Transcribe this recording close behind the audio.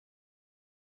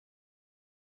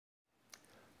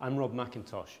I'm Rob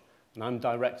McIntosh, and I'm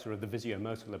Director of the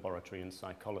Visuomotor Laboratory in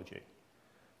Psychology.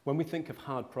 When we think of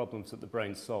hard problems that the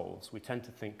brain solves, we tend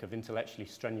to think of intellectually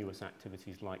strenuous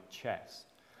activities like chess.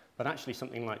 But actually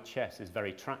something like chess is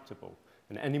very tractable,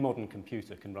 and any modern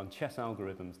computer can run chess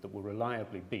algorithms that will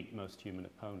reliably beat most human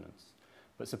opponents.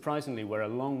 But surprisingly, we're a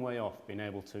long way off being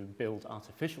able to build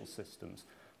artificial systems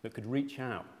that could reach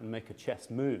out and make a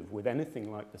chess move with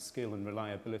anything like the skill and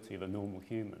reliability of a normal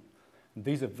human. And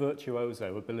these are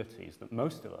virtuoso abilities that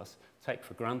most of us take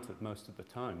for granted most of the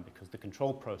time because the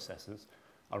control processes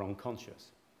are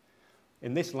unconscious.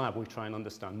 In this lab, we try and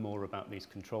understand more about these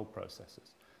control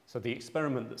processes. So the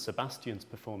experiment that Sebastian's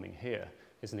performing here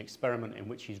is an experiment in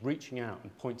which he's reaching out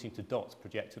and pointing to dots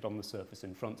projected on the surface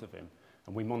in front of him.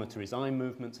 And we monitor his eye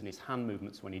movements and his hand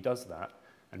movements when he does that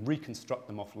and reconstruct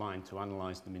them offline to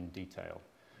analyze them in detail.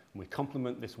 And we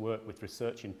complement this work with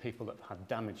research in people that have had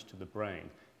damage to the brain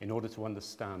in order to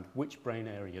understand which brain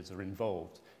areas are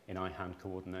involved in eye-hand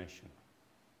coordination.